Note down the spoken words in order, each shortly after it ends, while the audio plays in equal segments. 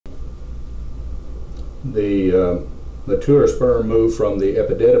the mature sperm move from the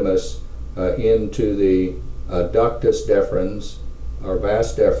epididymis into the ductus deferens, or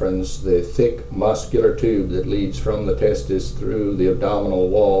vas deferens, the thick muscular tube that leads from the testis through the abdominal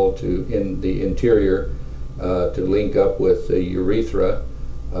wall to in the interior to link up with the urethra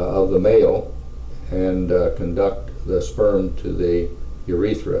of the male and conduct the sperm to the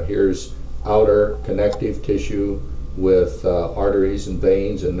urethra. Here's outer connective tissue with arteries and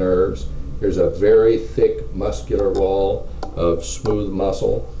veins and nerves. Here's a very thick muscular wall of smooth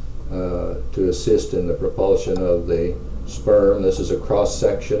muscle to assist in the propulsion of the sperm. This is a cross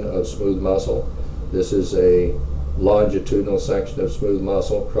section of smooth muscle. This is a longitudinal section of smooth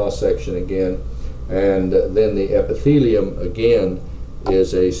muscle, cross section again. And then the epithelium again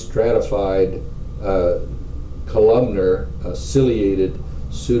is a stratified columnar, ciliated,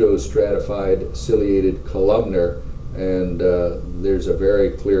 pseudo-stratified ciliated columnar, and there's a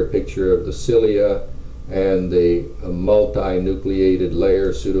very clear picture of the cilia and the multinucleated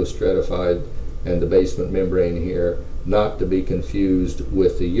layer, pseudo-stratified, and the basement membrane here, not to be confused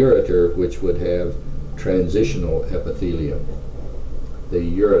with the ureter, which would have transitional epithelium. The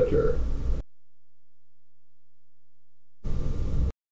ureter.